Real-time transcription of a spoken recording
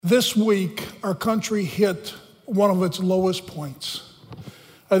This week, our country hit one of its lowest points.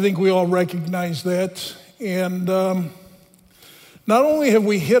 I think we all recognize that. And not only have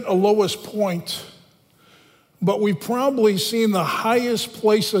we hit a lowest point, but we've probably seen the highest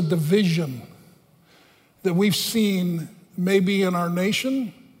place of division that we've seen maybe in our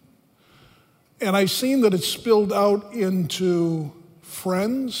nation. And I've seen that it's spilled out into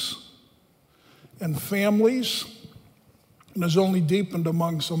friends and families, and has only deepened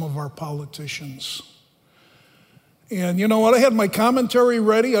among some of our politicians. And you know what? I had my commentary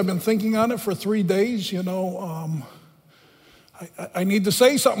ready. I've been thinking on it for 3 days. I need to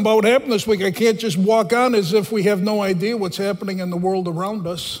say something about what happened this week. I can't just walk on as if we have no idea what's happening in the world around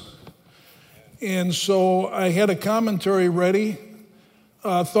us. And so I had a commentary ready,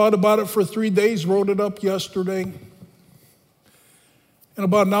 thought about it for 3 days, wrote it up yesterday. And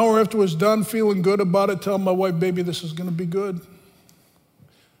about an hour after it was done, feeling good about it, telling my wife, baby, this is going to be good.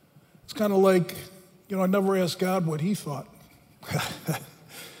 It's kind of like, I never asked God what he thought.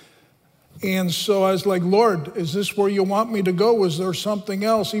 And so I was like, Lord, is this where you want me to go? Is there something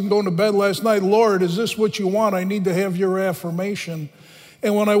else? Even going to bed last night, Lord, is this what you want? I need to have your affirmation.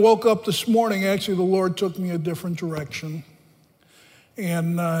 And when I woke up this morning, actually the Lord took me a different direction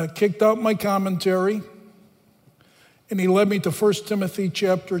and kicked out my commentary. And he led me to 1 Timothy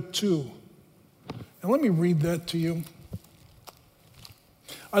chapter 2. And let me read that to you.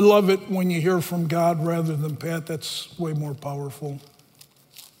 I love it when you hear from God rather than Pat. That's way more powerful.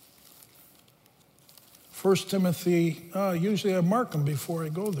 1 Timothy, usually I mark them before I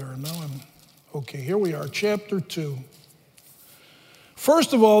go there. Okay, here we are, chapter 2.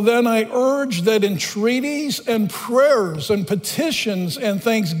 First of all, then I urge that entreaties and prayers and petitions and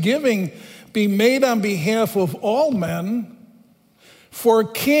thanksgiving be made on behalf of all men, for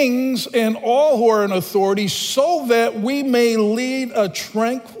kings and all who are in authority, so that we may lead a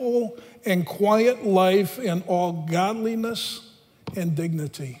tranquil and quiet life in all godliness and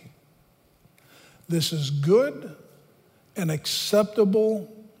dignity. This is good and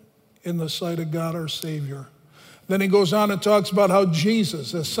acceptable in the sight of God our Savior. Then he goes on and talks about how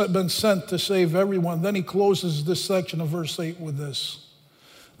Jesus has been sent to save everyone. Then he closes this section of verse 8 with this.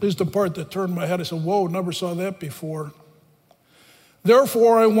 This is the part that turned my head. I said, whoa, never saw that before.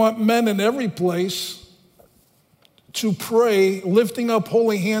 Therefore, I want men in every place to pray, lifting up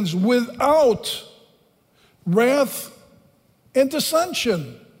holy hands without wrath and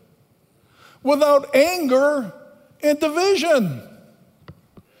dissension, without anger and division.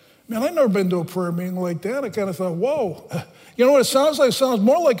 Man, I've never been to a prayer meeting like that. I kind of thought, whoa. You know what it sounds like? It sounds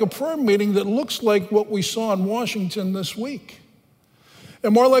more like a prayer meeting that looks like what we saw in Washington this week.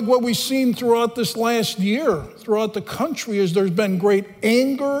 And more like what we've seen throughout this last year, throughout the country, is there's been great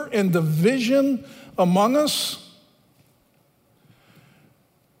anger and division among us.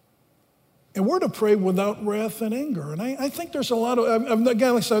 And we're to pray without wrath and anger. And I think there's a lot of,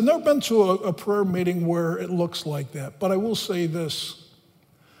 again, like I said, I've never been to a prayer meeting where it looks like that. But I will say this.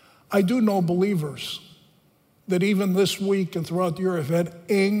 I do know believers that even this week and throughout the year have had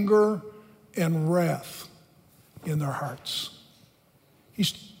anger and wrath in their hearts.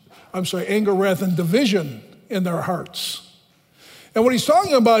 Anger, wrath, and division in their hearts. And what he's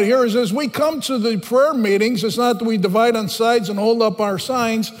talking about here is as we come to the prayer meetings, it's not that we divide on sides and hold up our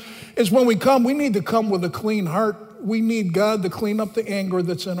signs. It's when we come, we need to come with a clean heart. We need God to clean up the anger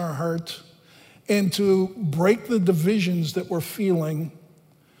that's in our heart and to break the divisions that we're feeling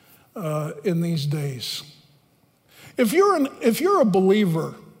in these days. If you're a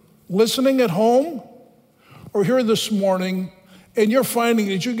believer listening at home or here this morning, and you're finding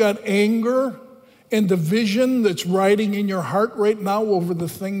that you got anger and division that's riding in your heart right now over the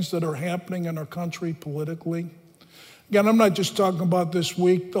things that are happening in our country politically. Again, I'm not just talking about this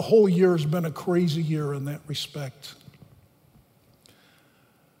week. The whole year has been a crazy year in that respect.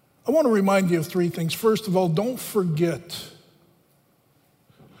 I want to remind you of 3 things. First of all, don't forget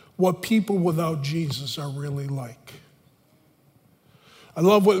what people without Jesus are really like. I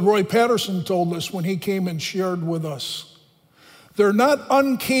love what Roy Patterson told us when he came and shared with us. They're not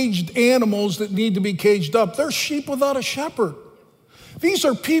uncaged animals that need to be caged up. They're sheep without a shepherd. These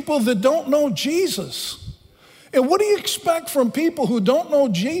are people that don't know Jesus. And what do you expect from people who don't know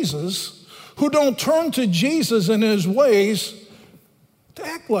Jesus, who don't turn to Jesus and his ways to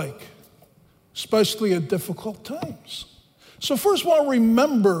act like, especially at difficult times? So first of all,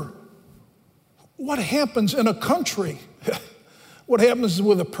 remember what happens in a country, what happens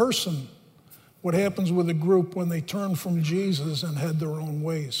with a person, what happens with a group when they turn from Jesus and head their own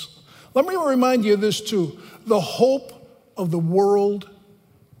ways. Let me remind you of this too. The hope of the world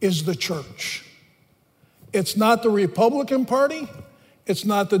is the church. It's not the Republican Party. It's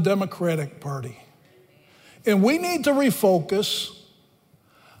not the Democratic Party. And we need to refocus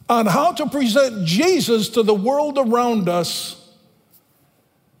on how to present Jesus to the world around us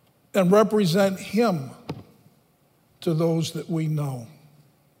and represent him to those that we know,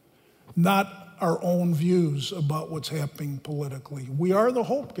 not our own views about what's happening politically. We are the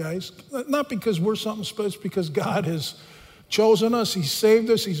hope, guys, not because we're something special, because God has chosen us, he's saved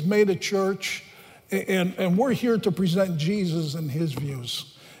us, he's made a church, and we're here to present Jesus and his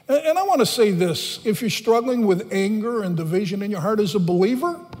views. And I want to say this, if you're struggling with anger and division in your heart as a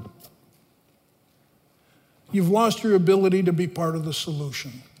believer, you've lost your ability to be part of the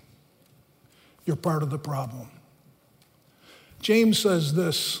solution. You're part of the problem. James says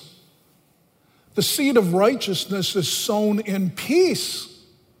this, the seed of righteousness is sown in peace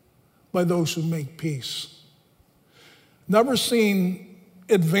by those who make peace. Never seen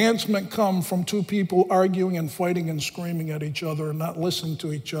advancement come from two people arguing and fighting and screaming at each other and not listening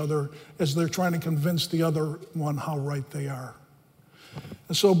to each other as they're trying to convince the other one how right they are.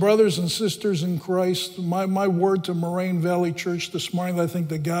 And so, brothers and sisters in Christ, my word to Moraine Valley Church this morning that I think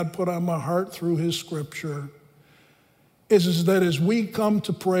that God put on my heart through his scripture is that as we come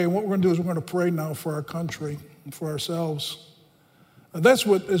to pray, and what we're going to do is we're going to pray now for our country and for ourselves. That's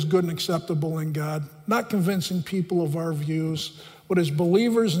what is good and acceptable in God, not convincing people of our views, but as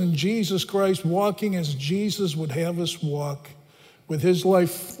believers in Jesus Christ, walking as Jesus would have us walk, with his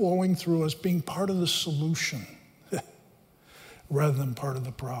life flowing through us, being part of the solution rather than part of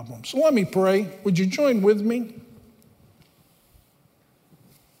the problem. So let me pray. Would you join with me?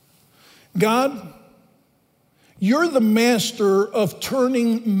 God, you're the master of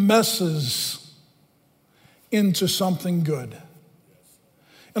turning messes into something good.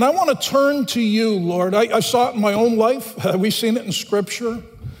 And I want to turn to you, Lord. I saw it in my own life. We've seen it in Scripture.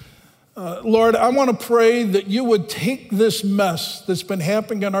 Lord, I want to pray that you would take this mess that's been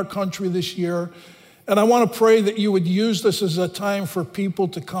happening in our country this year, and I want to pray that you would use this as a time for people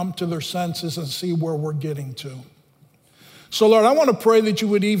to come to their senses and see where we're getting to. So, Lord, I want to pray that you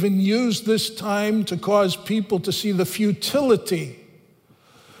would even use this time to cause people to see the futility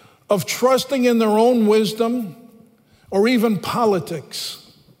of trusting in their own wisdom or even politics.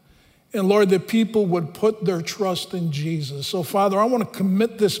 And, Lord, that people would put their trust in Jesus. So, Father, I want to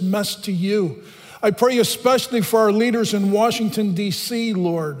commit this mess to you. I pray especially for our leaders in Washington, D.C.,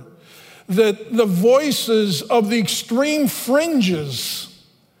 Lord, that the voices of the extreme fringes,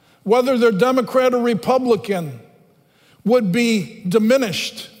 whether they're Democrat or Republican, would be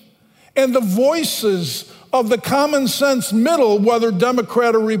diminished. And the voices of the common sense middle, whether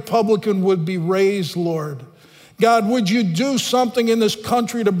Democrat or Republican, would be raised, Lord. God, would you do something in this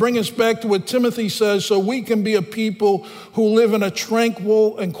country to bring us back to what Timothy says so we can be a people who live in a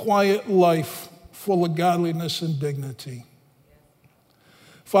tranquil and quiet life full of godliness and dignity.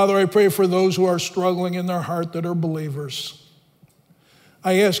 Father, I pray for those who are struggling in their heart that are believers.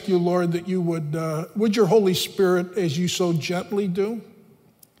 I ask you, Lord, that you would your Holy Spirit, as you so gently do,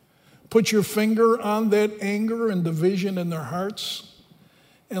 put your finger on that anger and division in their hearts.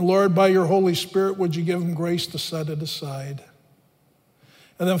 And Lord, by your Holy Spirit, would you give them grace to set it aside?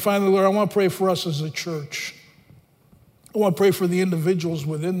 And then finally, Lord, I want to pray for us as a church. I want to pray for the individuals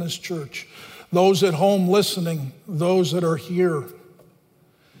within this church, those at home listening, those that are here.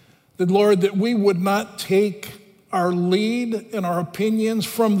 That, Lord, that we would not take our lead and our opinions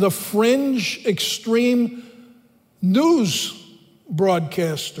from the fringe, extreme news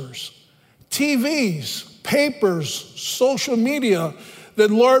broadcasters, TVs, papers, social media, that,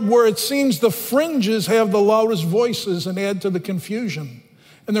 Lord, where it seems the fringes have the loudest voices and add to the confusion.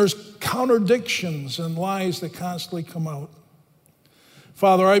 And there's contradictions and lies that constantly come out.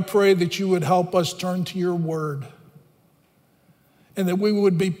 Father, I pray that you would help us turn to your word, and that we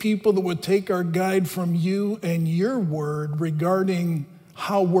would be people that would take our guide from you and your word regarding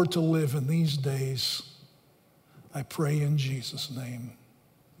how we're to live in these days. I pray in Jesus' name,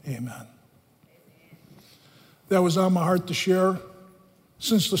 amen. That was on my heart to share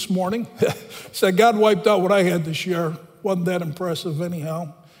since this morning. Said God wiped out what I had to share. Wasn't that impressive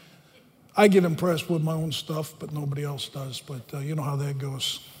anyhow. I get impressed with my own stuff, but nobody else does. But you know how that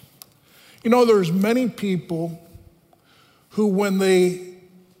goes. You know, there's many people who, when they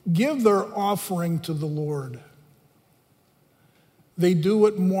give their offering to the Lord, they do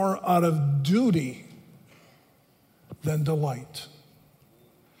it more out of duty than delight.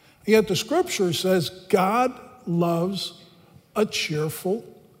 Yet the scripture says God loves a cheerful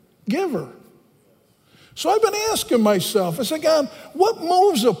giver. So I've been asking myself, I said, God, what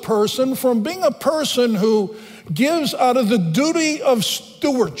moves a person from being a person who gives out of the duty of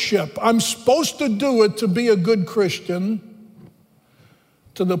stewardship? I'm supposed to do it to be a good Christian.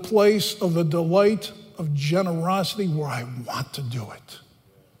 to the place of the delight of generosity where I want to do it.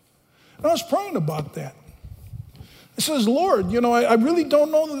 And I was praying about that. I says, Lord, I really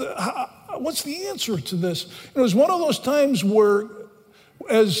don't know what's the answer to this. It was one of those times where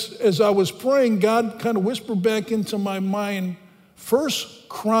as I was praying, God kind of whispered back into my mind, 1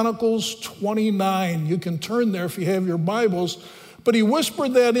 Chronicles 29. You can turn there if you have your Bibles. But he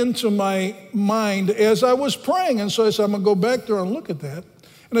whispered that into my mind as I was praying. And so I said, I'm going to go back there and look at that.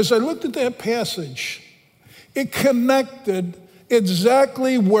 And as I looked at that passage, it connected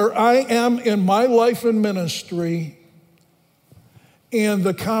exactly where I am in my life and ministry and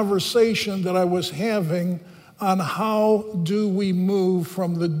the conversation that I was having on how do we move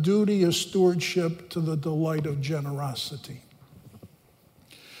from the duty of stewardship to the delight of generosity.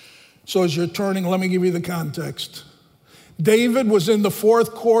 So as you're turning, let me give you the context. David was in the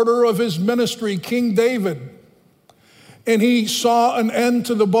fourth quarter of his ministry, King David, and he saw an end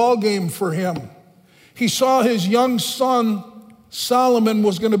to the ball game for him. He saw his young son, Solomon,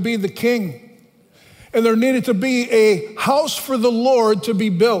 was going to be the king, and there needed to be a house for the Lord to be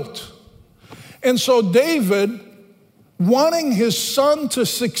built. And so David, wanting his son to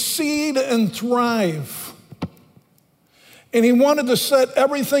succeed and thrive, and he wanted to set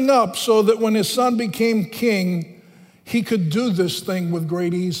everything up so that when his son became king, he could do this thing with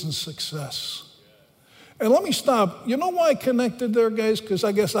great ease and success. And let me stop. You know why I connected there, guys? Because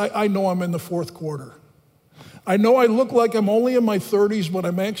I guess I know I'm in the fourth quarter. I know I look like I'm only in my 30s, but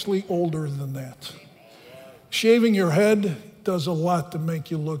I'm actually older than that. Shaving your head does a lot to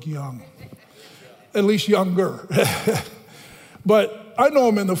make you look young, at least younger. But I know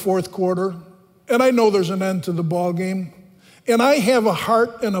I'm in the fourth quarter, and I know there's an end to the ball game. And I have a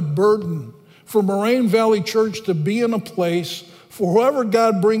heart and a burden for Moraine Valley Church to be in a place, for whoever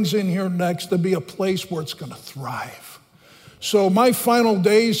God brings in here next, to be a place where it's going to thrive. So my final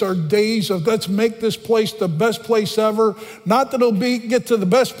days are days of let's make this place the best place ever. Not that it'll get to the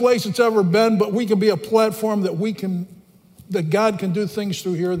best place it's ever been, but we can be a platform that God can do things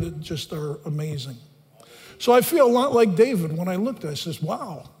through here that just are amazing. So I feel a lot like David when I looked at it. I says,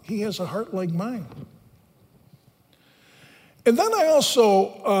 wow, he has a heart like mine. And then I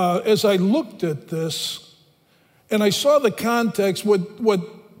also, as I looked at this, and I saw the context,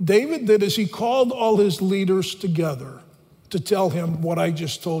 what David did is he called all his leaders together to tell him what I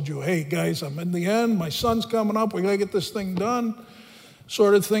just told you. Hey, guys, I'm in the end. My son's coming up. We got to get this thing done,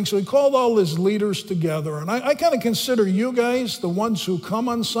 sort of thing. So he called all his leaders together. And I kind of consider you guys, the ones who come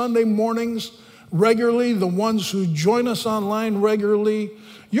on Sunday mornings regularly, the ones who join us online regularly,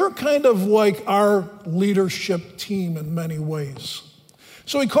 you're kind of like our leadership team in many ways.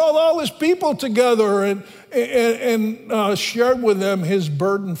 So he called all his people together and shared with them his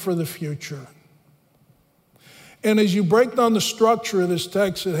burden for the future. And as you break down the structure of this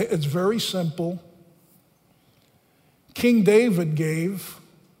text, it's very simple. King David gave,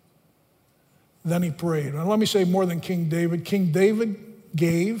 then he prayed. And let me say more than King David. King David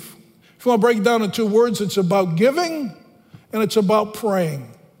gave. If you want to break it down in 2 words, it's about giving and it's about praying.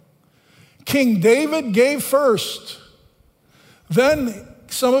 King David gave first. Then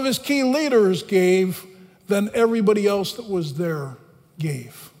some of his key leaders gave. Then everybody else that was there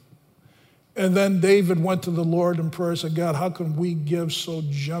gave. And then David went to the Lord in prayer and said, God, how can we give so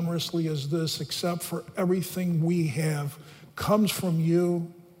generously as this, except for everything we have comes from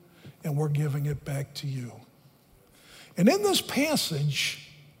you, and we're giving it back to you. And in this passage,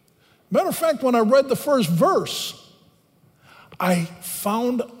 matter of fact, when I read the first verse, I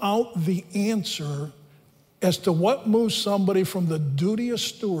found out the answer as to what moves somebody from the duty of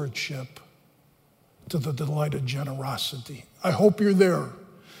stewardship to the delight of generosity. I hope you're there.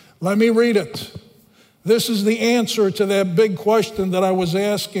 Let me read it. This is the answer to that big question that I was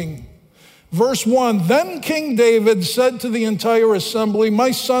asking. Verse 1, then King David said to the entire assembly,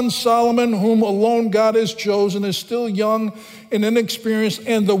 my son Solomon, whom alone God has chosen, is still young and inexperienced,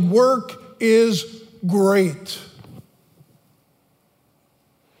 and the work is great.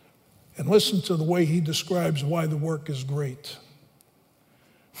 And listen to the way he describes why the work is great.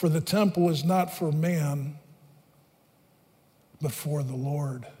 For the temple is not for man, but for the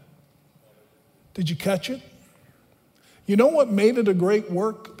Lord. Did you catch it? You know what made it a great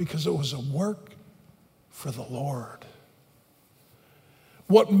work? Because it was a work for the Lord.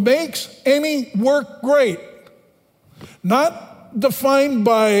 What makes any work great, not defined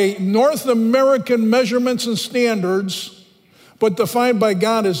by North American measurements and standards, but defined by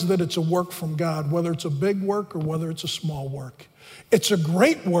God, is that it's a work from God, whether it's a big work or whether it's a small work. It's a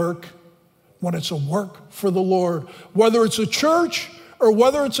great work when it's a work for the Lord, whether it's a church or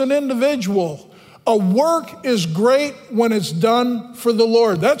whether it's an individual. A work is great when it's done for the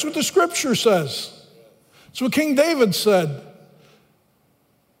Lord. That's what the scripture says. That's what King David said.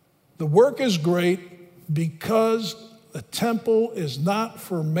 The work is great because the temple is not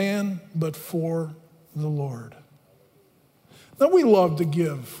for man, but for the Lord. Now, we love to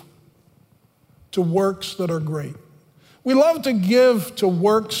give to works that are great. We love to give to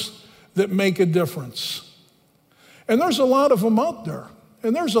works that make a difference. And there's a lot of them out there.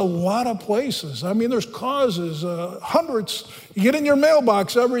 And there's a lot of places. I mean, there's causes, hundreds. You get in your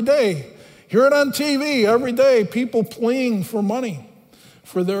mailbox every day. Hear it on TV every day, people pleading for money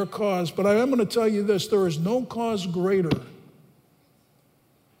for their cause. But I am going to tell you this, there is no cause greater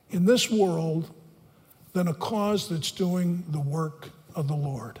in this world than a cause that's doing the work of the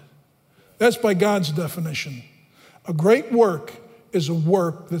Lord. That's by God's definition. A great work is a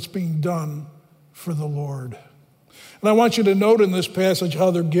work that's being done for the Lord. And I want you to note in this passage how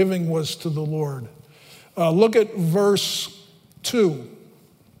their giving was to the Lord. Look at verse 2.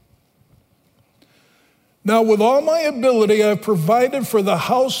 Now, with all my ability, I've provided for the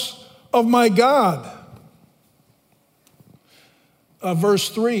house of my God. Verse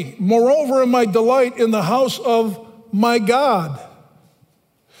 3. Moreover, in my delight in the house of my God.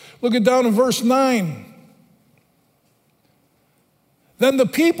 Look at down in verse 9. Then the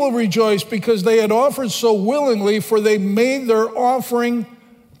people rejoiced because they had offered so willingly, for they made their offering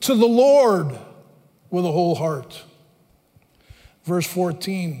to the Lord with a whole heart. Verse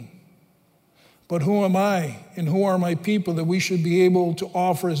 14. But who am I and who are my people that we should be able to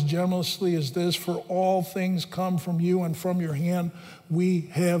offer as generously as this? For all things come from you, and from your hand we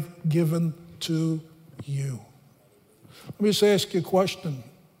have given to you. Let me just ask you a question.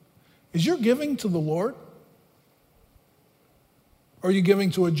 Is your giving to the Lord? Or are you giving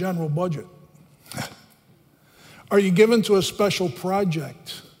to a general budget? Are you giving to a special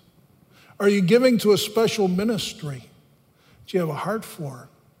project? Are you giving to a special ministry that you have a heart for?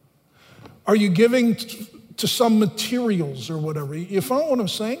 Are you giving to some materials or whatever? You follow what I'm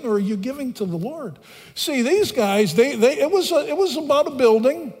saying? Or are you giving to the Lord? See, these guys, it was about a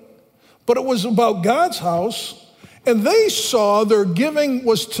building, but it was about God's house, and they saw their giving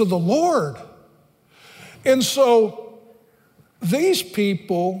was to the Lord. And so these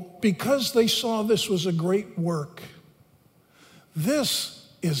people, because they saw this was a great work, this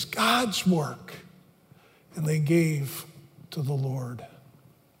is God's work, and they gave to the Lord.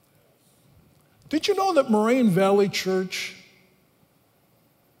 Did you know that Moraine Valley Church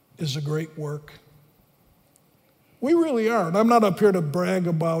is a great work? We really are. And I'm not up here to brag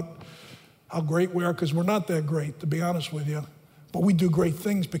about how great we are, because we're not that great, to be honest with you. But we do great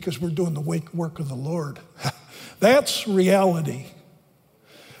things because we're doing the work of the Lord. That's reality.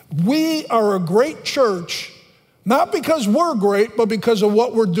 We are a great church, not because we're great, but because of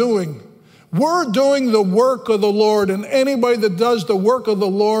what we're doing. We're doing the work of the Lord, and anybody that does the work of the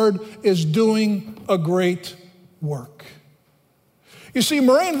Lord is doing a great work. You see,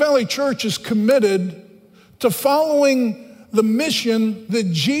 Moraine Valley Church is committed to following the mission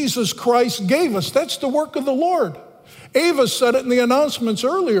that Jesus Christ gave us. That's the work of the Lord. Ava said it in the announcements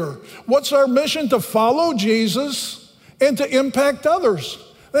earlier. What's our mission? To follow Jesus and to impact others.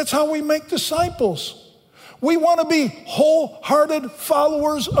 That's how we make disciples. We want to be wholehearted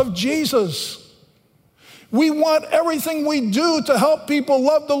followers of Jesus. We want everything we do to help people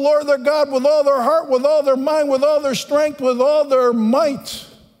love the Lord their God with all their heart, with all their mind, with all their strength, with all their might.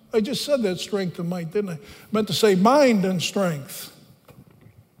 I just said that, strength and might, didn't I? I meant to say mind and strength.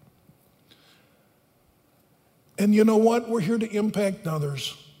 And you know what? We're here to impact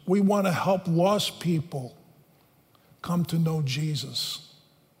others. We want to help lost people come to know Jesus.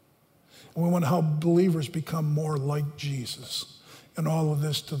 And we want to help believers become more like Jesus. And all of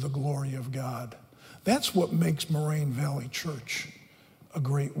this to the glory of God. That's what makes Moraine Valley Church a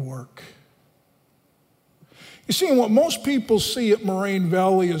great work. You see, what most people see at Moraine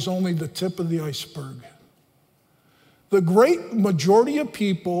Valley is only the tip of the iceberg. The great majority of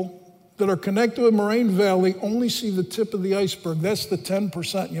people that are connected with Moraine Valley only see the tip of the iceberg. That's the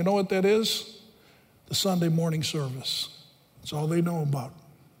 10%. You know what that is? The Sunday morning service. That's all they know about.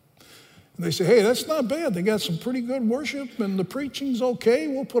 And they say, hey, that's not bad. They got some pretty good worship, and the preaching's okay.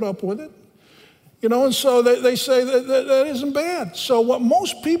 We'll put up with it. You know, and so they say that isn't bad. So what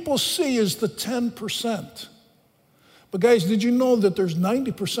most people see is the 10%. But guys, did you know that there's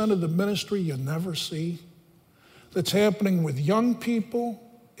 90% of the ministry you never see? That's happening with young people.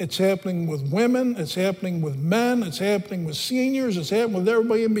 It's happening with women. It's happening with men. It's happening with seniors. It's happening with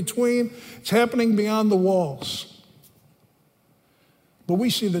everybody in between. It's happening beyond the walls. But we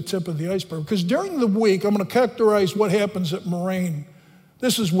see the tip of the iceberg. Because during the week, I'm going to characterize what happens at Moraine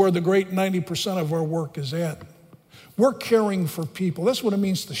This is where the great 90% of our work is at. We're caring for people. That's what it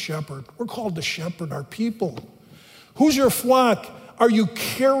means to shepherd. We're called to shepherd our people. Who's your flock? Are you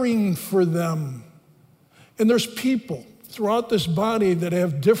caring for them? And there's people throughout this body that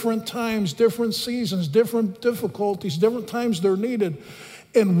have different times, different seasons, different difficulties, different times they're needed.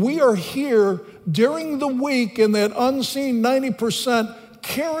 And we are here during the week in that unseen 90%,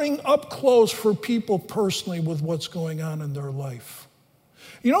 caring up close for people personally with what's going on in their life.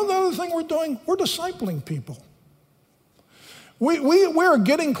 You know the other thing we're doing? We're discipling people. We are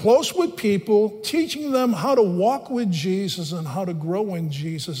getting close with people, teaching them how to walk with Jesus and how to grow in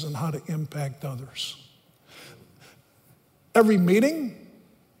Jesus and how to impact others. Every meeting,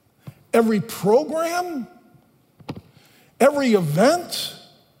 every program, every event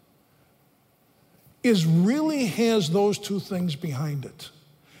really has those two things behind it.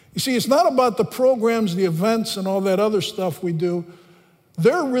 You see, it's not about the programs, the events, and all that other stuff we do.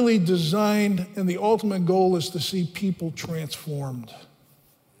 They're really designed, and the ultimate goal is to see people transformed.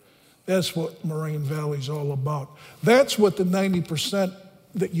 That's what Moraine Valley is all about. That's what the 90%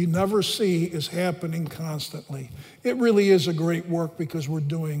 that you never see is happening constantly. It really is a great work because we're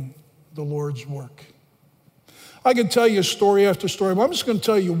doing the Lord's work. I could tell you story after story, but I'm just going to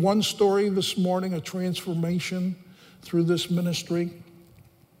tell you one story this morning, a transformation through this ministry.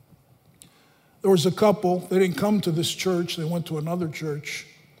 There was a couple, they didn't come to this church, they went to another church.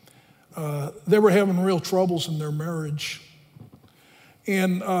 They were having real troubles in their marriage.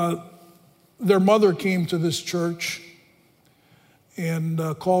 And their mother came to this church and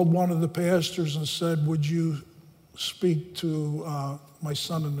called one of the pastors and said, would you speak to my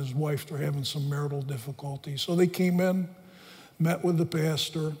son and his wife? They're having some marital difficulties. So they came in, met with the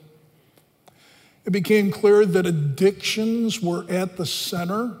pastor. It became clear that addictions were at the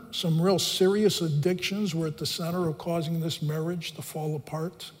center. Some real serious addictions were at the center of causing this marriage to fall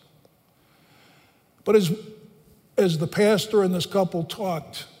apart. But as the pastor and this couple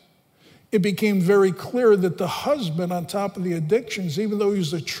talked, it became very clear that the husband, on top of the addictions, even though he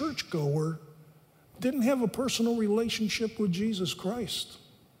was a churchgoer, didn't have a personal relationship with Jesus Christ.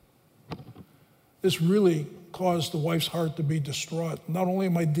 This really caused the wife's heart to be distraught. Not only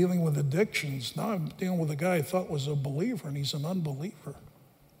am I dealing with addictions, now I'm dealing with a guy I thought was a believer, and he's an unbeliever.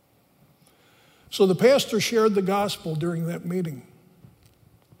 So the pastor shared the gospel during that meeting.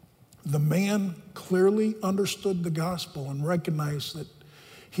 The man clearly understood the gospel and recognized that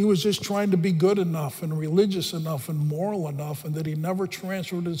he was just trying to be good enough and religious enough and moral enough, and that he never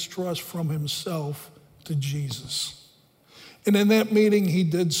transferred his trust from himself to Jesus. And in that meeting, he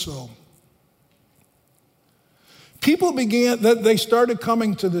did so. They started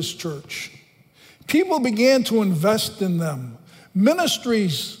coming to this church. People began to invest in them.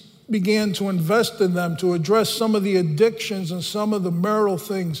 Ministries began to invest in them to address some of the addictions and some of the marital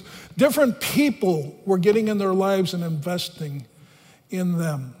things. Different people were getting in their lives and investing in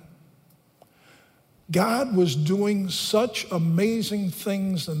them. God was doing such amazing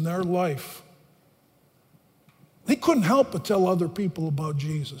things in their life. They couldn't help but tell other people about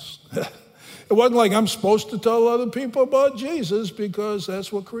Jesus. It wasn't like I'm supposed to tell other people about Jesus because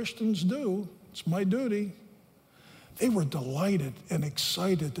that's what Christians do. It's my duty. They were delighted and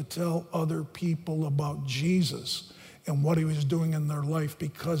excited to tell other people about Jesus and what he was doing in their life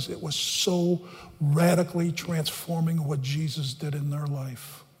because it was so radically transforming what Jesus did in their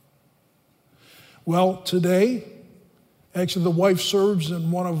life. Well, today, actually the wife serves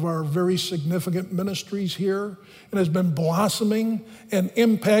in one of our very significant ministries here and has been blossoming and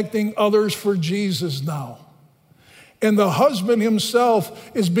impacting others for Jesus now. And the husband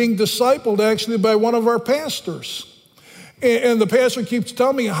himself is being discipled actually by one of our pastors. And the pastor keeps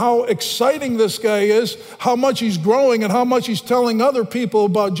telling me how exciting this guy is, how much he's growing, and how much he's telling other people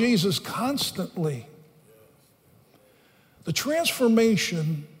about Jesus constantly. The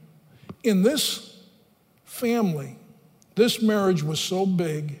transformation in this family, this marriage was so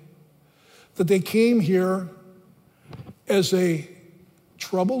big that they came here as a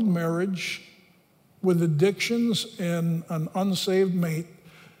troubled marriage with addictions and an unsaved mate.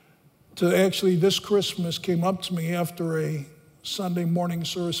 To actually, this Christmas, came up to me after a Sunday morning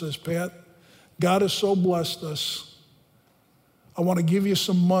service, says, Pat, God has so blessed us. I want to give you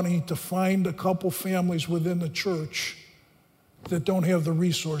some money to find a couple families within the church that don't have the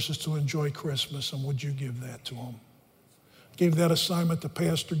resources to enjoy Christmas, and would you give that to them? Gave that assignment to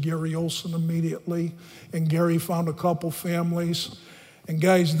Pastor Gary Olson immediately, and Gary found a couple families. And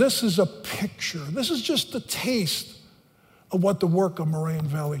guys, this is a picture. This is just a taste of what the work of Moraine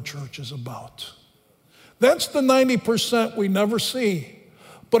Valley Church is about. That's the 90% we never see,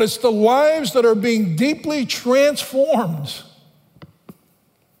 but it's the lives that are being deeply transformed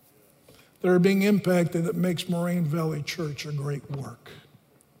that are being impacted that makes Moraine Valley Church a great work.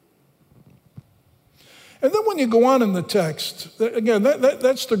 And then when you go on in the text, again,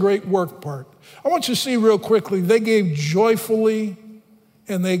 that's the great work part. I want you to see real quickly, they gave joyfully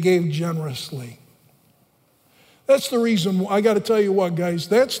and they gave generously. That's the reason, I got to tell you what, guys,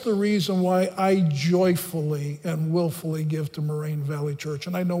 that's the reason why I joyfully and willfully give to Moraine Valley Church.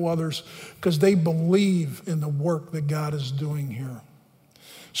 And I know others, because they believe in the work that God is doing here.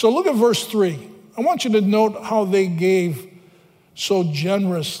 So look at verse 3. I want you to note how they gave so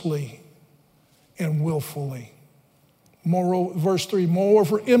generously and willfully. Moreover, verse 3,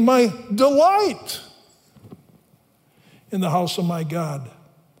 moreover, in my delight in the house of my God,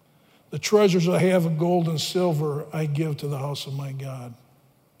 the treasures I have of gold and silver I give to the house of my God.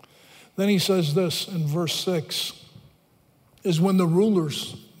 Then he says this in verse 6, is when the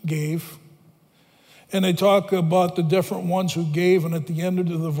rulers gave, and they talk about the different ones who gave, and at the end of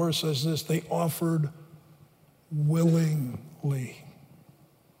the verse says this, they offered willingly.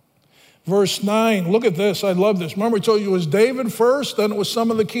 Verse 9, look at this, I love this. Remember I told you it was David first, then it was some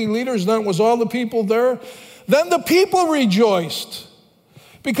of the key leaders, then it was all the people there. Then the people rejoiced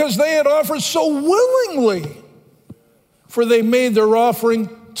because they had offered so willingly, for they made their offering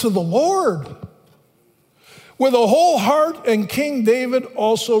to the Lord with a whole heart, and King David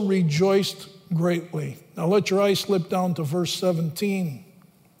also rejoiced greatly. Now let your eyes slip down to verse 17.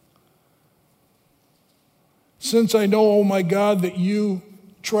 Since I know, O my God, that you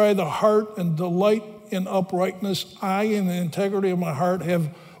try the heart and delight in uprightness, I, in the integrity of my heart, have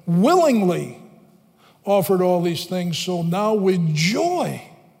willingly offered all these things. So now with joy,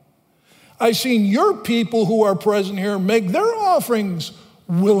 I've seen your people who are present here make their offerings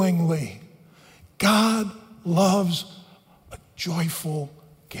willingly. God loves a joyful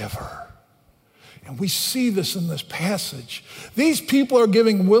giver. And we see this in this passage. These people are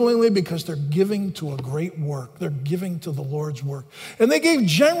giving willingly because they're giving to a great work. They're giving to the Lord's work. And they gave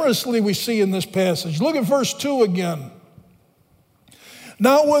generously, we see in this passage. Look at verse 2 again.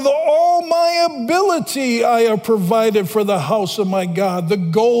 Now with all my ability I have provided for the house of my God, the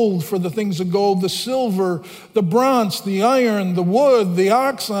gold for the things of gold, the silver, the bronze, the iron, the wood, the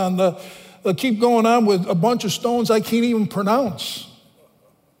oxen, keep going on with a bunch of stones I can't even pronounce.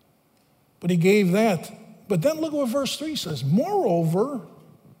 But he gave that. But then look at what verse 3 says. Moreover,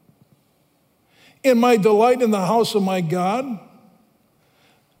 in my delight in the house of my God,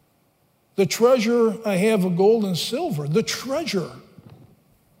 the treasure I have of gold and silver, the treasure.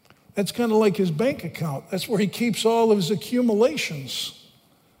 That's kind of like his bank account. That's where he keeps all of his accumulations.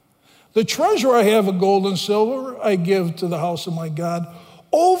 The treasure I have of gold and silver I give to the house of my God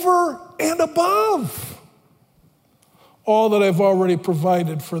over and above all that I've already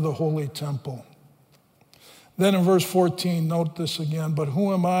provided for the holy temple. Then in verse 14, note this again, but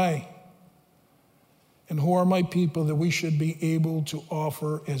who am I and who are my people that we should be able to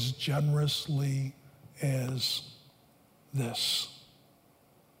offer as generously as this?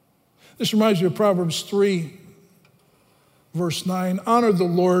 This reminds me of Proverbs 3, verse 9. Honor the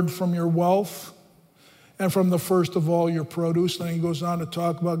Lord from your wealth and from the first of all your produce. Then he goes on to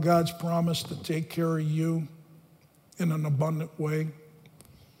talk about God's promise to take care of you in an abundant way.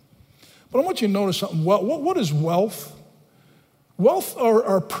 But I want you to notice something. What is wealth? Wealth are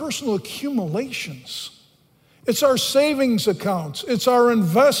our personal accumulations. It's our savings accounts. It's our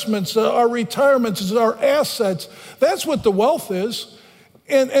investments, our retirements, it's our assets. That's what the wealth is.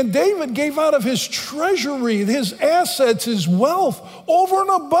 And David gave out of his treasury, his assets, his wealth, over and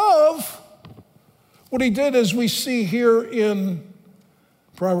above what he did, as we see here in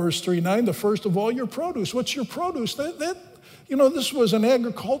Proverbs 3:9, the first of all your produce. What's your produce? This was an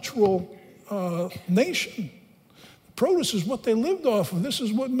agricultural nation. Produce is what they lived off of. This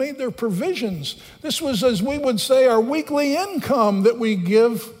is what made their provisions. This was, as we would say, our weekly income that we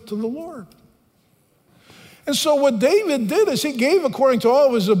give to the Lord. And so what David did is he gave according to all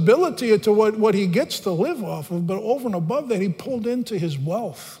of his ability to what he gets to live off of, but over and above that, he pulled into his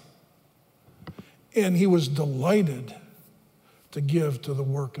wealth. And he was delighted to give to the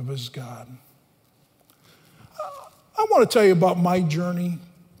work of his God. I want to tell you about my journey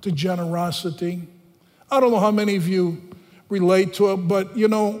to generosity. I don't know how many of you relate to it, but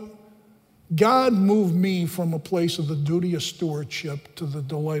God moved me from a place of the duty of stewardship to the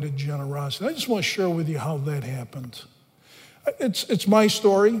delight of generosity. I just want to share with you how that happened. It's my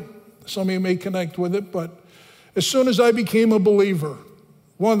story. Some of you may connect with it, but as soon as I became a believer,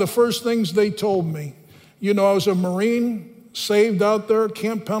 one of the first things they told me, I was a Marine, saved out there at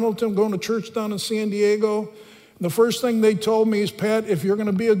Camp Pendleton, going to church down in San Diego. The first thing they told me is, Pat, if you're going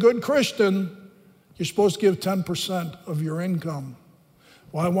to be a good Christian, you're supposed to give 10% of your income.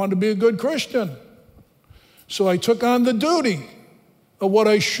 Well, I wanted to be a good Christian. So I took on the duty of what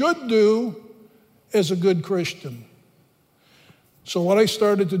I should do as a good Christian. So what I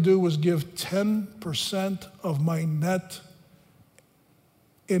started to do was give 10% of my net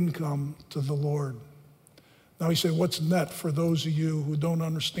income to the Lord. Now you say, what's net for those of you who don't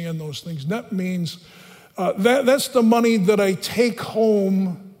understand those things? Net means that's the money that I take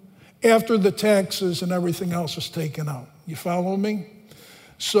home after the taxes and everything else is taken out. You follow me?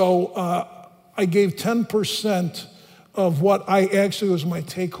 So I gave 10% of what I actually was my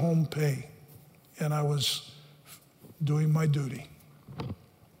take-home pay, and I was doing my duty.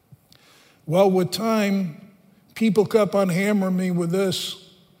 Well, with time, people kept on hammering me with this.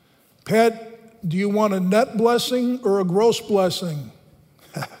 Pat, do you want a net blessing or a gross blessing?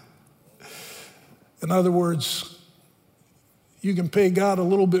 In other words, you can pay God a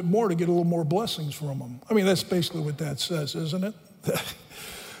little bit more to get a little more blessings from him. I mean, that's basically what that says, isn't it?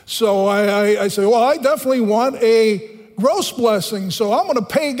 So I say, well, I definitely want a gross blessing, so I'm going to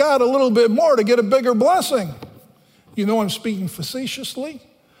pay God a little bit more to get a bigger blessing. You know I'm speaking facetiously,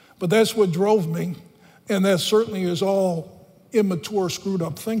 but that's what drove me, and that certainly is all immature, screwed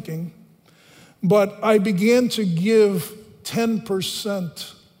up thinking. But I began to give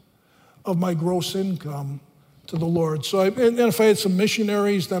 10% of my gross income to the Lord. So and if I had some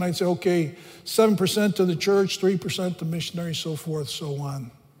missionaries, then I'd say, okay, 7% to the church, 3% to missionaries, so forth, so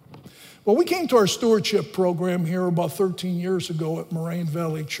on. Well, we came to our stewardship program here about 13 years ago at Moraine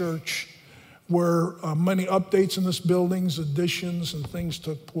Valley Church, where many updates in this buildings, additions, and things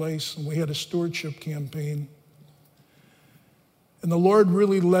took place, and we had a stewardship campaign. And the Lord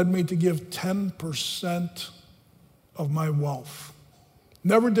really led me to give 10% of my wealth.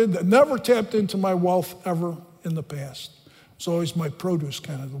 Never did that, never tapped into my wealth ever in the past. It's always my produce,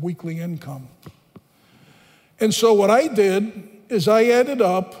 kind of the weekly income. And so what I did is I added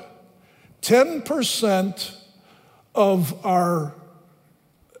up 10% of our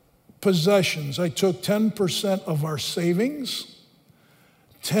possessions. I took 10% of our savings,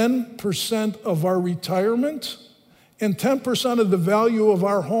 10% of our retirement, and 10% of the value of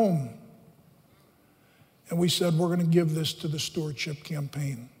our home. And we said, we're going to give this to the stewardship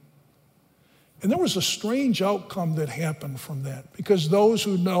campaign. And there was a strange outcome that happened from that, because those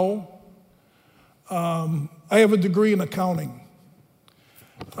who know, I have a degree in accounting.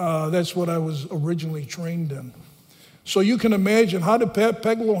 That's what I was originally trained in. So you can imagine, how did Pat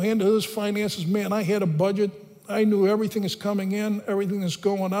Peglow handle his finances? Man, I had a budget. I knew everything is coming in, everything is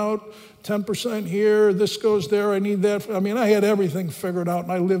going out, 10% here, this goes there, I need that. I mean, I had everything figured out,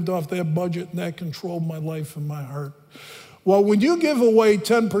 and I lived off that budget, and that controlled my life and my heart. Well, when you give away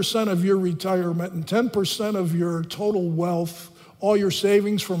 10% of your retirement and 10% of your total wealth, all your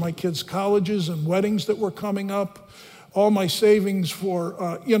savings for my kids' colleges and weddings that were coming up, all my savings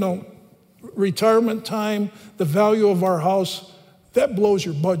for, retirement time, the value of our house, that blows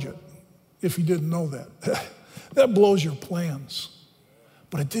your budget, if you didn't know that. That blows your plans.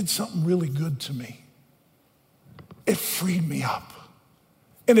 But it did something really good to me. It freed me up.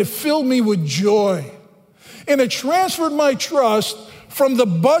 And it filled me with joy. And it transferred my trust from the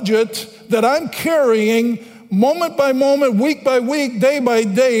budget that I'm carrying moment by moment, week by week, day by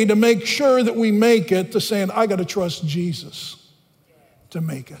day to make sure that we make it, to saying, I got to trust Jesus to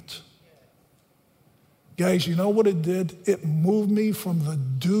make it. Guys, you know what it did? It moved me from the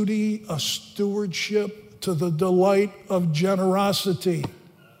duty of stewardship to the delight of generosity.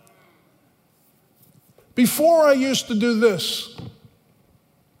 Before, I used to do this.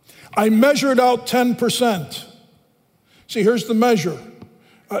 I measured out 10%. See, here's the measure.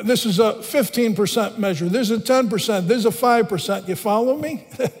 This is a 15% measure. This is a 10%. This is a 5%. You follow me?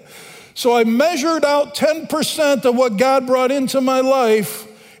 So I measured out 10% of what God brought into my life,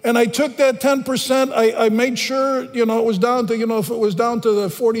 and I took that 10%. I made sure, it was down to, if it was down to the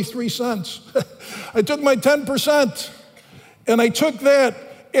 43 cents. I took my 10%, and I took that,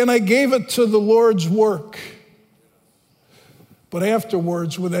 and I gave it to the Lord's work. But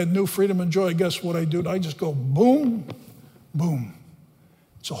afterwards, with that new freedom and joy, guess what I do? I just go boom, boom.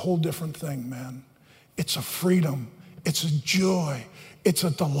 It's a whole different thing, man. It's a freedom. It's a joy. It's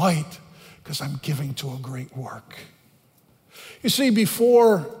a delight, because I'm giving to a great work. You see,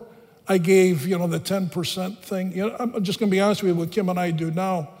 before I gave, the 10% thing, I'm just going to be honest with you, what Kim and I do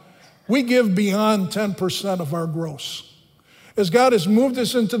now. We give beyond 10% of our gross. As God has moved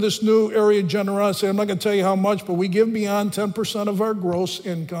us into this new area of generosity, I'm not going to tell you how much, but we give beyond 10% of our gross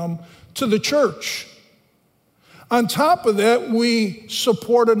income to the church. On top of that, we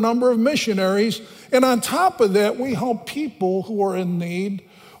support a number of missionaries, and on top of that, we help people who are in need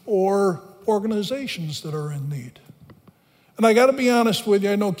or organizations that are in need. And I got to be honest with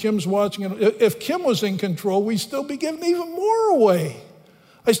you, I know Kim's watching. If Kim was in control, we'd still be giving even more away.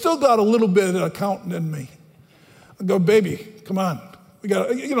 I still got a little bit of accountant in me. I go, baby, come on. We got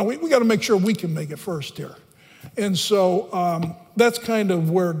to make sure we can make it first here. And so that's kind of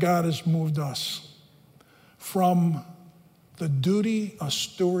where God has moved us, from the duty of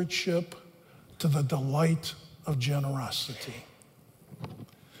stewardship to the delight of generosity.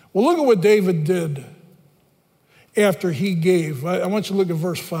 Well, look at what David did after he gave. I want you to look at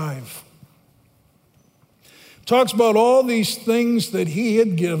verse 5. It talks about all these things that he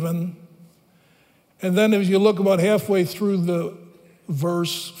had given. And then if you look about halfway through the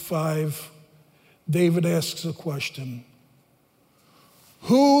verse 5, David asks a question.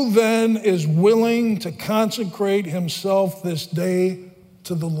 Who then is willing to consecrate himself this day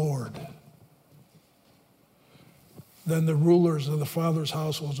to the Lord? Then the rulers of the father's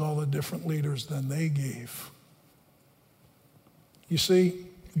households, all the different leaders, then they gave. You see,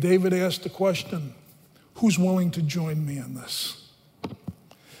 David asked the question, who's willing to join me in this?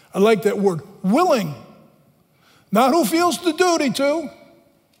 I like that word, willing. Not who feels the duty to,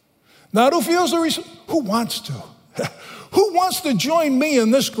 not who feels the who wants to? Who wants to join me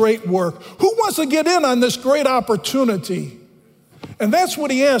in this great work? Who wants to get in on this great opportunity? And that's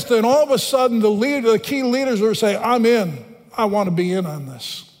what he asked. And all of a sudden, the key leaders are saying, I'm in. I want to be in on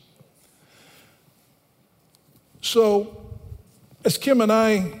this. So, as Kim and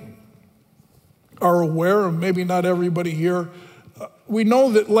I are aware, and maybe not everybody here, we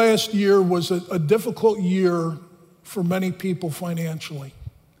know that last year was a difficult year for many people financially.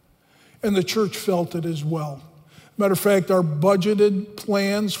 And the church felt it as well. Matter of fact, our budgeted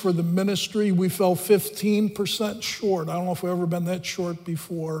plans for the ministry, we fell 15% short. I don't know if we've ever been that short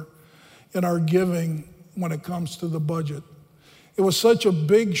before in our giving when it comes to the budget. It was such a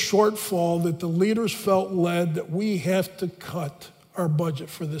big shortfall that the leaders felt led that we have to cut our budget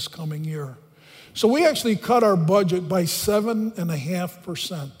for this coming year. So we actually cut our budget by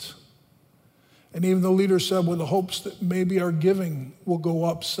 7.5%. And even the leaders said with the hopes that maybe our giving will go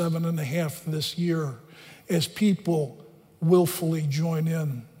up 7.5% this year as people willfully join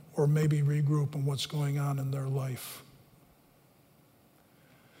in or maybe regroup in what's going on in their life.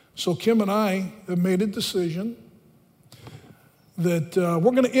 So Kim and I have made a decision that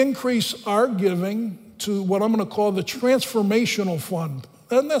we're going to increase our giving to what I'm going to call the transformational fund.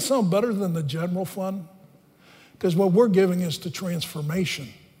 Doesn't that sound better than the general fund? Because what we're giving is to transformation.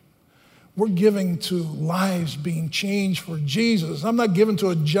 We're giving to lives being changed for Jesus. I'm not giving to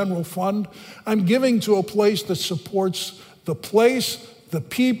a general fund. I'm giving to a place that supports the place, the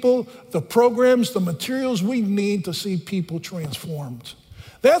people, the programs, the materials we need to see people transformed.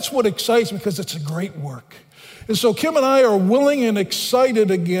 That's what excites me because it's a great work. And so Kim and I are willing and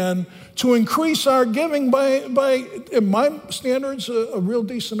excited again to increase our giving by in my standards, a real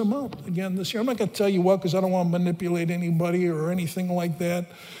decent amount again this year. I'm not going to tell you what because I don't want to manipulate anybody or anything like that.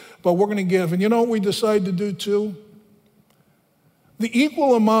 But we're going to give. And you know what we decide to do too? The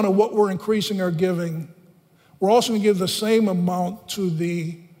equal amount of what we're increasing our giving, we're also going to give the same amount to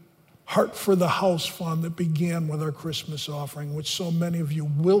the Heart for the House Fund that began with our Christmas offering, which so many of you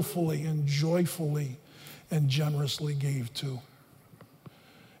willfully and joyfully and generously gave to.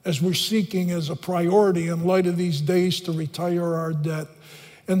 As we're seeking as a priority in light of these days to retire our debt.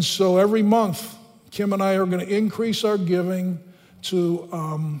 And so every month, Kim and I are going to increase our giving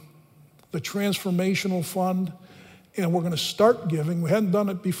to the Transformational Fund, and we're going to start giving. We hadn't done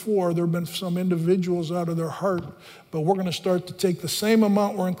it before. There have been some individuals out of their heart, but we're going to start to take the same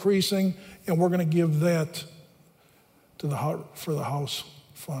amount we're increasing, and we're going to give that to the Heart for the House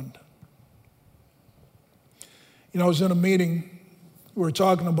Fund. You know, I was in a meeting. We were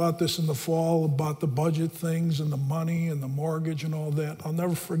talking about this in the fall, about the budget things and the money and the mortgage and all that. I'll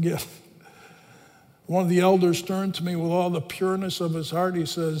never forget. One of the elders turned to me with all the pureness of his heart. He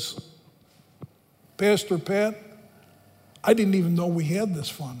says, Pastor Pat, I didn't even know we had this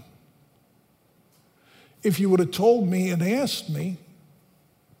fund. If you would have told me and asked me,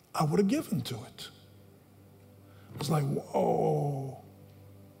 I would have given to it. I was like, whoa.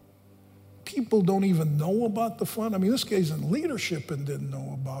 People don't even know about the fund. I mean, this guy's in leadership and didn't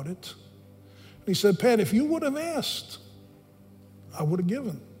know about it. And he said, Pat, if you would have asked, I would have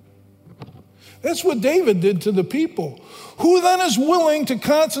given. That's what David did to the people. Who then is willing to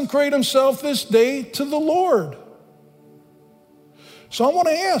consecrate himself this day to the Lord? So I want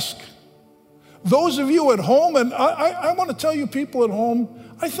to ask those of you at home, and I want to tell you people at home,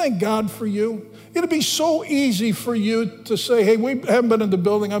 I thank God for you. It'd be so easy for you to say, hey, we haven't been in the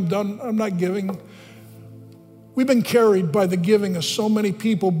building, I'm done, I'm not giving. We've been carried by the giving of so many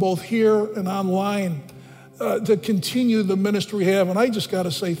people, both here and online. to continue the ministry we have. And I just got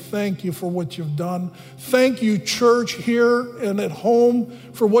to say thank you for what you've done. Thank you, church, here and at home,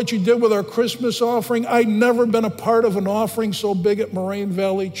 for what you did with our Christmas offering. I'd never been a part of an offering so big at Moraine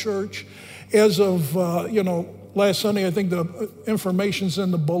Valley Church. As of, last Sunday, I think the information's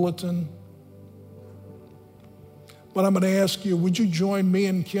in the bulletin. But I'm going to ask you, would you join me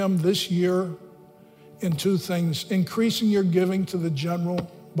and Kim this year in two things? Increasing your giving to the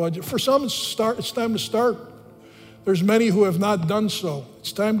general budget. For some, it's time to start. There's many who have not done so.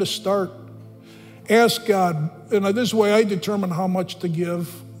 It's time to start. Ask God, and this is the way I determine how much to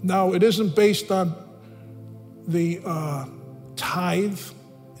give. Now, it isn't based on the tithe.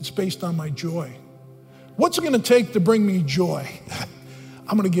 It's based on my joy. What's it going to take to bring me joy?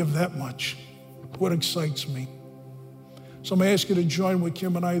 I'm going to give that much. What excites me? So I'm going to ask you to join with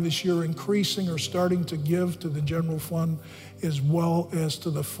Kim and I this year, increasing or starting to give to the general fund as well as to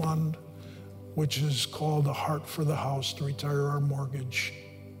the fund which is called a Heart for the House to retire our mortgage.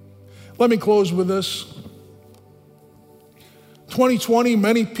 Let me close with this. 2020,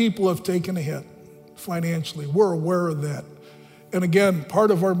 many people have taken a hit financially. We're aware of that. And again,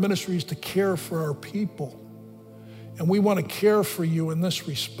 part of our ministry is to care for our people. And we want to care for you in this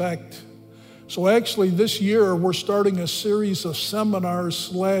respect. So actually this year, we're starting a series of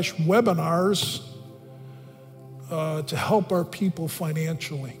seminars/webinars to help our people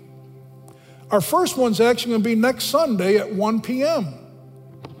financially. Our first one's actually going to be next Sunday at 1 p.m.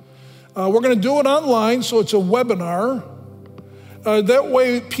 We're going to do it online, so it's a webinar. That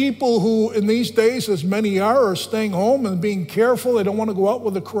way, people who in these days, as many are staying home and being careful. They don't want to go out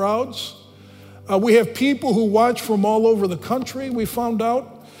with the crowds. We have people who watch from all over the country, we found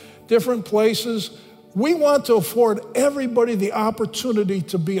out. Different places. We want to afford everybody the opportunity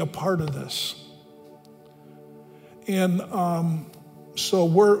to be a part of this. And so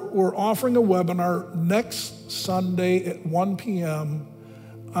we're offering a webinar next Sunday at 1 p.m.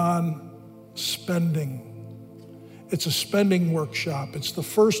 on spending. It's a spending workshop. It's the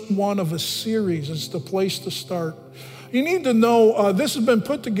first one of a series. It's the place to start. You need to know this has been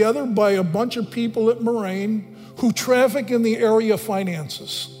put together by a bunch of people at Moraine who traffic in the area of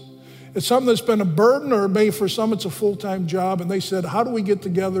finances. It's something that's been a burden, or maybe for some it's a full-time job, and they said, how do we get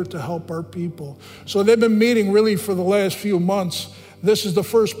together to help our people? So they've been meeting really for the last few months. This is the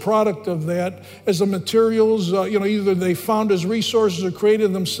first product of that. As the materials, either they found as resources or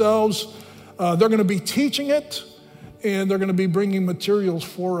created themselves, they're going to be teaching it, and they're going to be bringing materials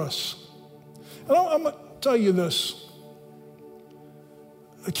for us. And I'm going to tell you this.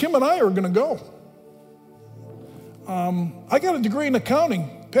 Kim and I are going to go. I got a degree in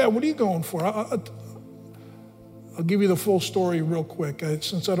accounting. Pat, what are you going for? I'll give you the full story real quick.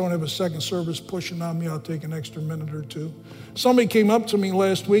 Since I don't have a second service pushing on me, I'll take an extra minute or two. Somebody came up to me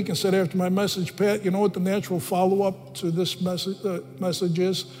last week and said after my message, Pat, you know what the natural follow-up to this message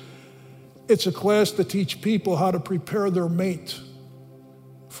is? It's a class to teach people how to prepare their mate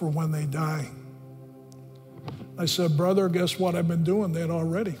for when they die. I said, brother, guess what? I've been doing that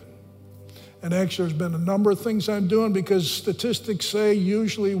already. And actually, there's been a number of things I'm doing because statistics say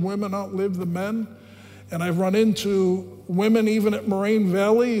usually women outlive the men. And I've run into women, even at Moraine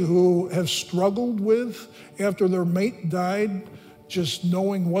Valley, who have struggled with, after their mate died, just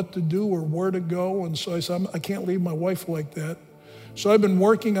knowing what to do or where to go. And so I said, I can't leave my wife like that. So I've been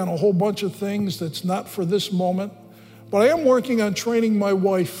working on a whole bunch of things that's not for this moment. But I am working on training my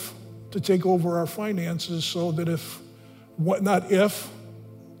wife to take over our finances so that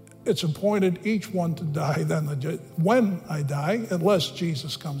it's appointed each one to die when I die, unless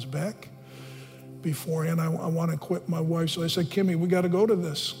Jesus comes back beforehand. I want to quit my wife. So I said, Kimmy, we got to go to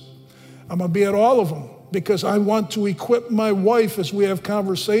this. I'm going to be at all of them because I want to equip my wife as we have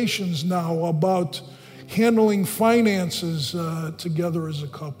conversations now about handling finances together as a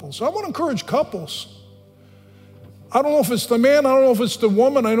couple. So I want to encourage couples. I don't know if it's the man, I don't know if it's the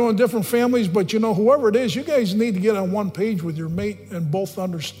woman, I know in different families, but whoever it is, you guys need to get on one page with your mate and both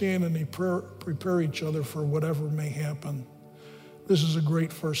understand and prepare each other for whatever may happen. This is a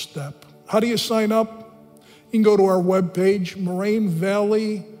great first step. How do you sign up? You can go to our webpage,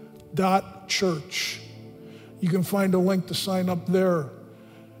 morainevalley.church. You can find a link to sign up there.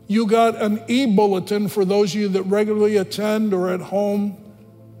 You got an e-bulletin for those of you that regularly attend or at home.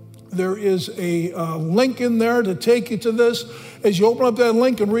 There is a link in there to take you to this. As you open up that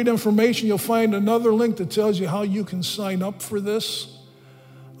link and read information, you'll find another link that tells you how you can sign up for this.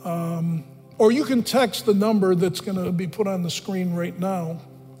 Or you can text the number that's going to be put on the screen right now.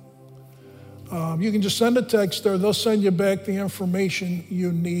 You can just send a text there. They'll send you back the information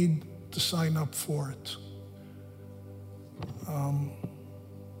you need to sign up for it.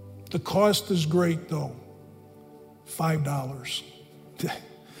 The cost is great, though. $5.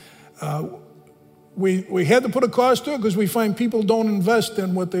 We had to put a cost to it because we find people don't invest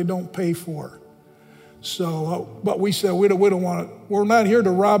in what they don't pay for. So, but we said we don't want to, we're not here to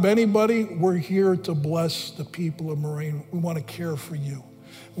rob anybody. We're here to bless the people of Moraine. We want to care for you.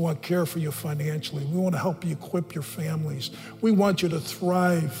 We want to care for you financially. We want to help you equip your families. We want you to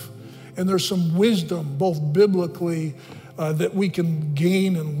thrive. And there's some wisdom, both biblically, that we can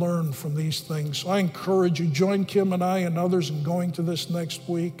gain and learn from these things. So I encourage you, join Kim and I and others in going to this next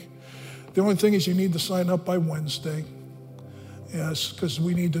week. The only thing is you need to sign up by Wednesday. Yes, because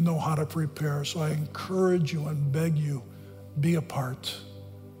we need to know how to prepare. So I encourage you and beg you, be a part.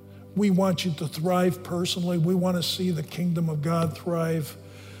 We want you to thrive personally. We want to see the kingdom of God thrive.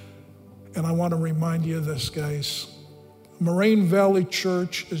 And I want to remind you of this, guys. Moraine Valley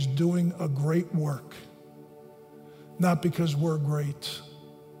Church is doing a great work. Not because we're great,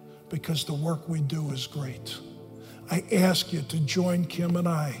 because the work we do is great. I ask you to join Kim and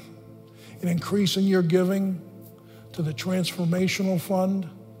I in increasing your giving to the Transformational Fund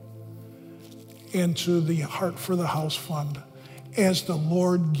and to the Heart for the House Fund as the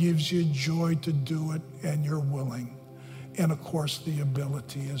Lord gives you joy to do it and you're willing. And of course, the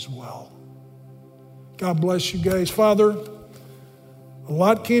ability as well. God bless you guys. Father, a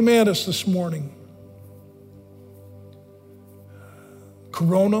lot came at us this morning.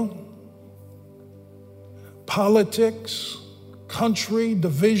 Corona, politics, country,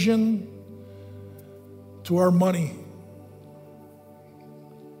 division, to our money.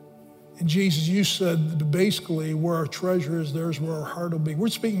 And Jesus, you said that basically where our treasure is, there's where our heart will be. We're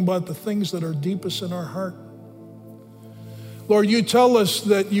speaking about the things that are deepest in our heart. Lord, you tell us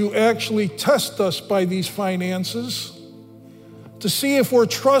that you actually test us by these finances to see if we're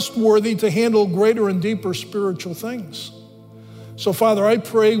trustworthy to handle greater and deeper spiritual things. So, Father, I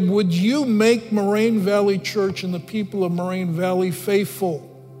pray, would you make Moraine Valley Church and the people of Moraine Valley faithful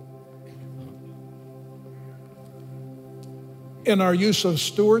in our use of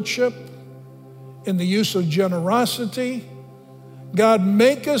stewardship, in the use of generosity. God,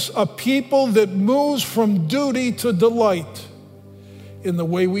 make us a people that moves from duty to delight in the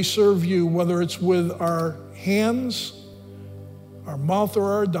way we serve you, whether it's with our hands, our mouth,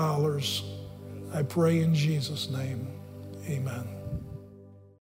 or our dollars. I pray in Jesus' name, amen.